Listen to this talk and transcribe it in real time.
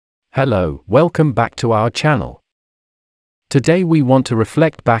Hello, welcome back to our channel. Today we want to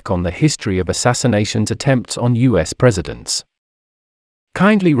reflect back on the history of assassinations attempts on US presidents.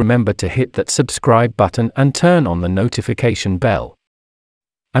 Kindly remember to hit that subscribe button and turn on the notification bell.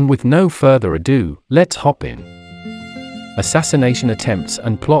 And with no further ado, let's hop in. Assassination attempts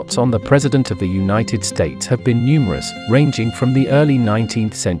and plots on the President of the United States have been numerous, ranging from the early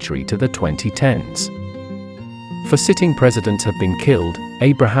 19th century to the 2010s. For sitting presidents have been killed: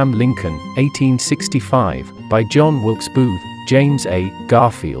 Abraham Lincoln, 1865, by John Wilkes Booth; James A.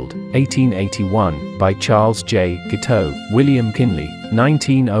 Garfield, 1881, by Charles J. Guiteau; William McKinley,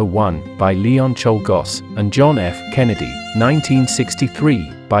 1901, by Leon Czolgosz; and John F. Kennedy,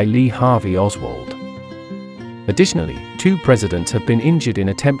 1963, by Lee Harvey Oswald. Additionally, two presidents have been injured in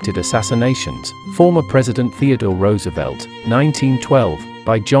attempted assassinations: former President Theodore Roosevelt, 1912,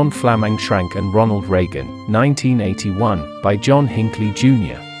 by John Flaming Schrank, and Ronald Reagan, 1981, by John Hinckley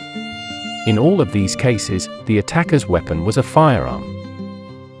Jr. In all of these cases, the attacker's weapon was a firearm.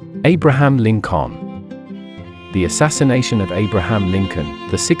 Abraham Lincoln. The assassination of Abraham Lincoln,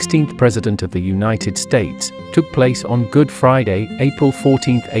 the 16th President of the United States, took place on Good Friday, April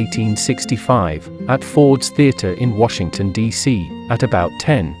 14, 1865, at Ford's Theater in Washington, D.C., at about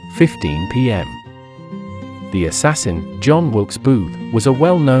 10:15 p.m. The assassin, John Wilkes Booth, was a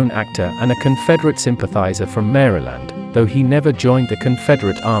well-known actor and a Confederate sympathizer from Maryland. Though he never joined the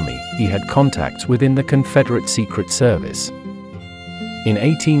Confederate Army, he had contacts within the Confederate Secret Service. In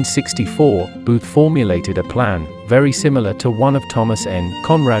 1864, Booth formulated a plan, very similar to one of Thomas N.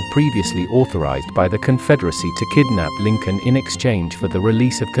 Conrad previously authorized by the Confederacy, to kidnap Lincoln in exchange for the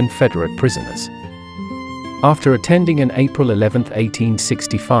release of Confederate prisoners. After attending an April 11,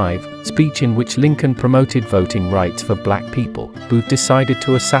 1865, speech in which Lincoln promoted voting rights for black people, Booth decided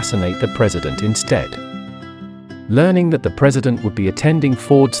to assassinate the president instead. Learning that the president would be attending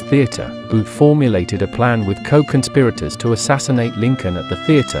Ford's Theater, Booth formulated a plan with co-conspirators to assassinate Lincoln at the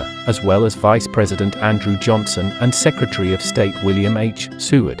theater, as well as Vice President Andrew Johnson and Secretary of State William H.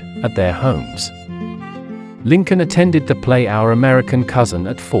 Seward, at their homes. Lincoln attended the play Our American Cousin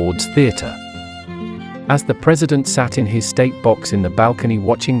at Ford's Theater. As the president sat in his state box in the balcony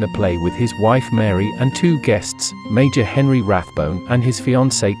watching the play with his wife Mary and two guests, Major Henry Rathbone and his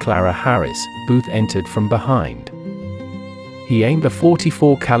fiancée Clara Harris, Booth entered from behind. He aimed a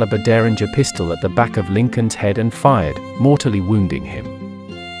 .44 caliber Derringer pistol at the back of Lincoln's head and fired, mortally wounding him.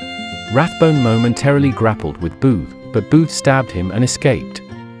 Rathbone momentarily grappled with Booth, but Booth stabbed him and escaped.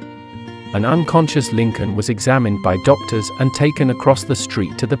 An unconscious Lincoln was examined by doctors and taken across the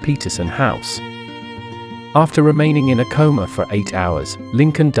street to the Peterson house. After remaining in a coma for 8 hours,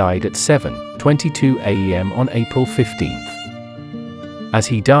 Lincoln died at 7:22 a.m. on April 15th. As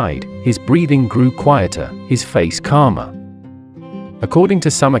he died, his breathing grew quieter, his face calmer. According to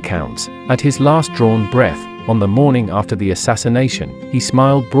some accounts, at his last drawn breath, on the morning after the assassination, he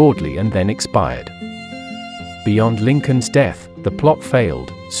smiled broadly and then expired. Beyond Lincoln's death, the plot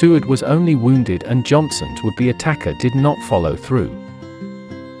failed. Seward was only wounded and Johnson's would-be attacker did not follow through.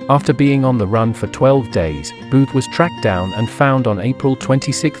 After being on the run for 12 days, Booth was tracked down and found on April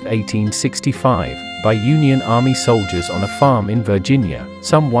 26, 1865, by Union Army soldiers on a farm in Virginia,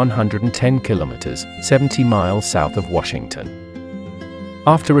 some 110 kilometers, 70 miles south of Washington.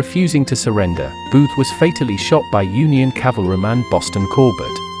 After refusing to surrender, Booth was fatally shot by Union cavalryman Boston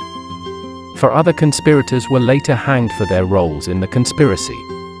Corbett. Four other conspirators were later hanged for their roles in the conspiracy.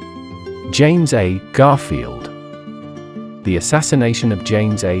 James A. Garfield. The assassination of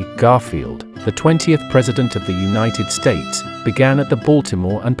James A. Garfield, the 20th President of the United States, began at the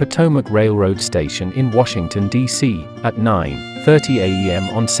Baltimore and Potomac Railroad Station in Washington, D.C., at 9:30 a.m.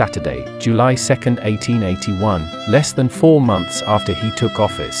 on Saturday, July 2, 1881, less than 4 months after he took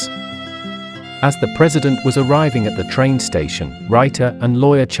office. As the president was arriving at the train station, writer and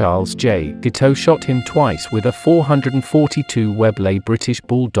lawyer Charles J. Guiteau shot him twice with a .442 Webley British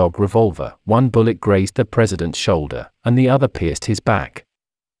Bulldog revolver. One bullet grazed the president's shoulder, and the other pierced his back.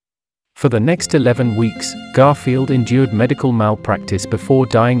 For the next 11 weeks, Garfield endured medical malpractice before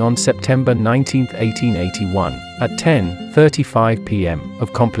dying on September 19, 1881, at 10:35 p.m.,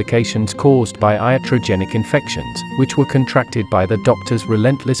 of complications caused by iatrogenic infections, which were contracted by the doctor's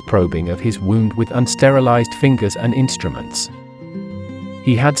relentless probing of his wound with unsterilized fingers and instruments.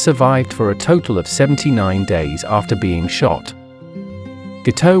 He had survived for a total of 79 days after being shot.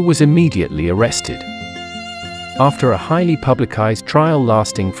 Guiteau was immediately arrested. After a highly publicized trial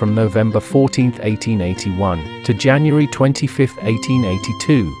lasting from November 14, 1881, to January 25,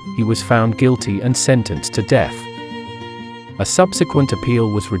 1882, he was found guilty and sentenced to death. A subsequent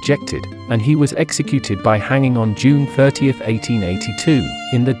appeal was rejected, and he was executed by hanging on June 30, 1882,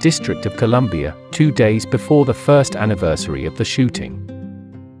 in the District of Columbia, 2 days before the first anniversary of the shooting.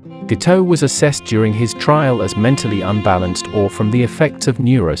 Guiteau was assessed during his trial as mentally unbalanced or from the effects of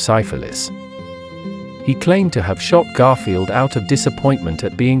neurosyphilis. He claimed to have shot Garfield out of disappointment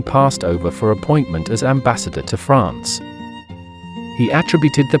at being passed over for appointment as ambassador to France. He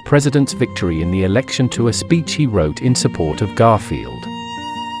attributed the president's victory in the election to a speech he wrote in support of Garfield.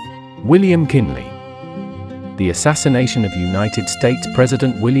 William McKinley. The assassination of United States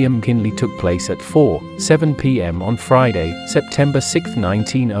President William McKinley took place at 4:07 p.m. on Friday, September 6,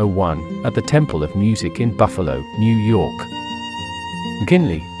 1901, at the Temple of Music in Buffalo, New York.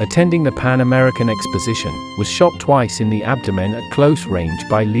 McKinley, attending the Pan American Exposition, was shot twice in the abdomen at close range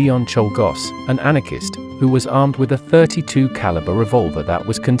by Leon Czolgosz, an anarchist, who was armed with a .32 caliber revolver that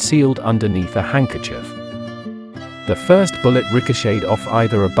was concealed underneath a handkerchief. The first bullet ricocheted off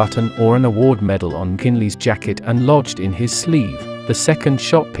either a button or an award medal on McKinley's jacket and lodged in his sleeve. The second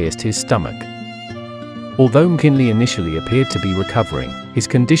shot pierced his stomach. Although McKinley initially appeared to be recovering, his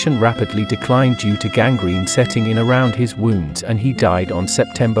condition rapidly declined due to gangrene setting in around his wounds, and he died on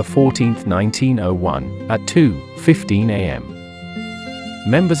September 14, 1901, at 2:15 a.m.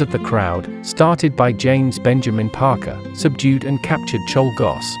 Members of the crowd, started by James Benjamin Parker, subdued and captured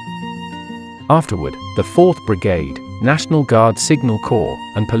Czolgosz. Afterward, the 4th Brigade, National Guard Signal Corps,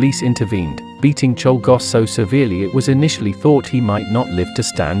 and police intervened, beating Czolgosz so severely it was initially thought he might not live to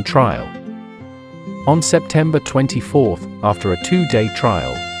stand trial. On September 24, after a 2-day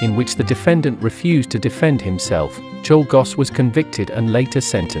trial, in which the defendant refused to defend himself, Czolgosz was convicted and later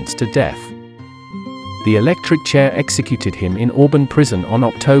sentenced to death. The electric chair executed him in Auburn Prison on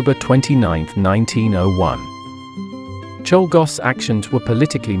October 29, 1901. Czolgosz's actions were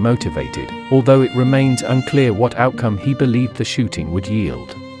politically motivated, although it remains unclear what outcome he believed the shooting would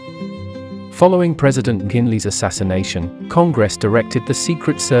yield. Following President McKinley's assassination, Congress directed the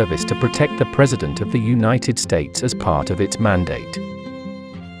Secret Service to protect the President of the United States as part of its mandate.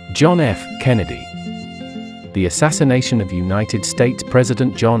 John F. Kennedy. The assassination of United States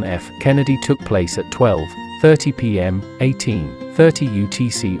President John F. Kennedy took place at 12:30 p.m., 18:30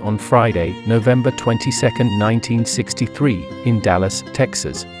 UTC on Friday, November 22, 1963, in Dallas,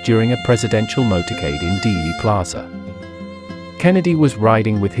 Texas, during a presidential motorcade in Dealey Plaza. Kennedy was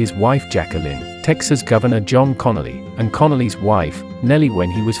riding with his wife Jacqueline, Texas Governor John Connally, and Connally's wife, Nellie,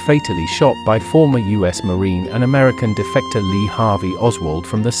 when he was fatally shot by former U.S. Marine and American defector Lee Harvey Oswald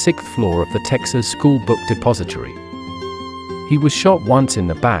from the 6th floor of the Texas School Book Depository. He was shot once in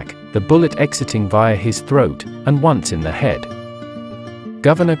the back, the bullet exiting via his throat, and once in the head.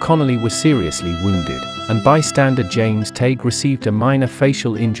 Governor Connally was seriously wounded, and bystander James Tague received a minor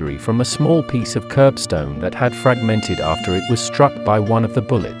facial injury from a small piece of curbstone that had fragmented after it was struck by one of the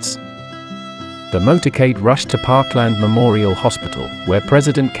bullets. The motorcade rushed to Parkland Memorial Hospital, where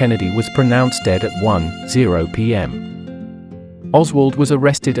President Kennedy was pronounced dead at 1:00 p.m. Oswald was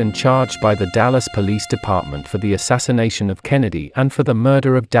arrested and charged by the Dallas Police Department for the assassination of Kennedy and for the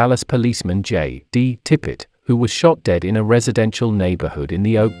murder of Dallas policeman J.D. Tippit, who was shot dead in a residential neighborhood in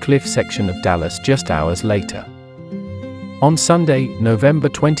the Oak Cliff section of Dallas just hours later. On Sunday, November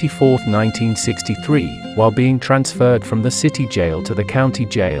 24, 1963, while being transferred from the city jail to the county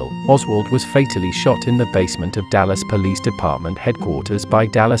jail, Oswald was fatally shot in the basement of Dallas Police Department headquarters by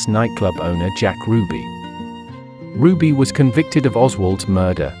Dallas nightclub owner Jack Ruby. Ruby was convicted of Oswald's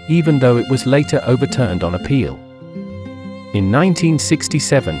murder, even though it was later overturned on appeal. In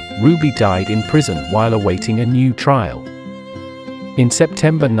 1967, Ruby died in prison while awaiting a new trial. In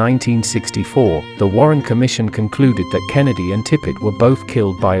September 1964, the Warren Commission concluded that Kennedy and Tippit were both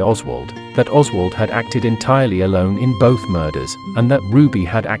killed by Oswald, that Oswald had acted entirely alone in both murders, and that Ruby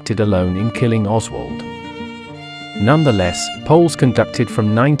had acted alone in killing Oswald. Nonetheless, polls conducted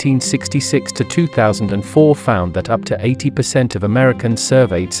from 1966 to 2004 found that up to 80% of Americans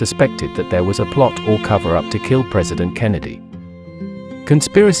surveyed suspected that there was a plot or cover-up to kill President Kennedy.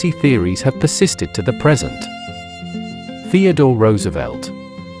 Conspiracy theories have persisted to the present. Theodore Roosevelt.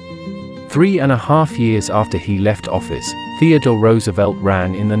 3.5 years after he left office, Theodore Roosevelt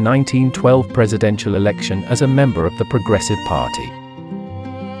ran in the 1912 presidential election as a member of the Progressive Party.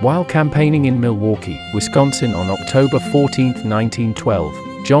 While campaigning in Milwaukee, Wisconsin on October 14,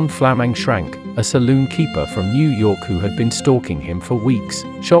 1912, John Flaming Schrank, a saloon keeper from New York who had been stalking him for weeks,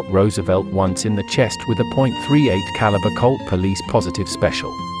 shot Roosevelt once in the chest with a .38 caliber Colt Police Positive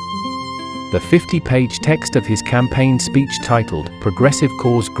Special. The 50-page text of his campaign speech titled, "Progressive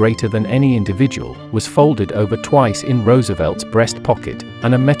Cause Greater Than Any Individual," was folded over twice in Roosevelt's breast pocket,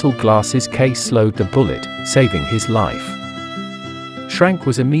 and a metal glasses case slowed the bullet, saving his life. Schrank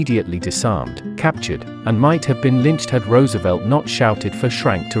was immediately disarmed, captured, and might have been lynched had Roosevelt not shouted for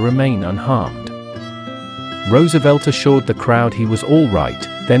Schrank to remain unharmed. Roosevelt assured the crowd he was all right,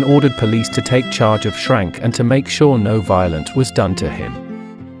 then ordered police to take charge of Schrank and to make sure no violence was done to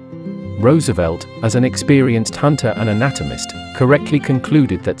him. Roosevelt, as an experienced hunter and anatomist, correctly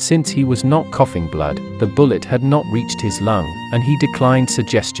concluded that since he was not coughing blood, the bullet had not reached his lung, and he declined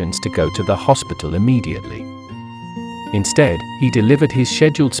suggestions to go to the hospital immediately. Instead, he delivered his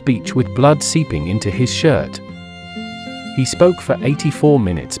scheduled speech with blood seeping into his shirt. He spoke for 84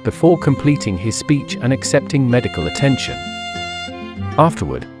 minutes before completing his speech and accepting medical attention.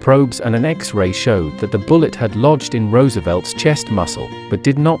 Afterward, probes and an X-ray showed that the bullet had lodged in Roosevelt's chest muscle, but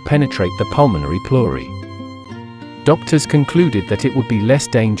did not penetrate the pulmonary pleura. Doctors concluded that it would be less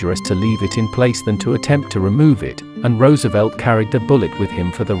dangerous to leave it in place than to attempt to remove it, and Roosevelt carried the bullet with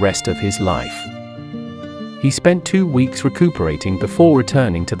him for the rest of his life. He spent 2 weeks recuperating before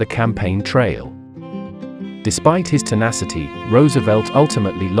returning to the campaign trail. Despite his tenacity, Roosevelt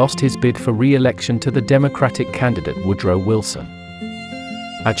ultimately lost his bid for re-election to the Democratic candidate Woodrow Wilson.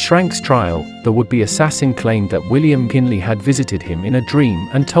 At Schrank's trial, the would-be assassin claimed that William McKinley had visited him in a dream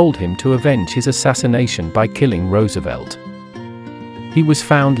and told him to avenge his assassination by killing Roosevelt. He was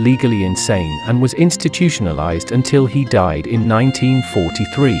found legally insane and was institutionalized until he died in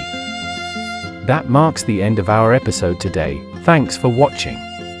 1943. That marks the end of our episode today. Thanks for watching.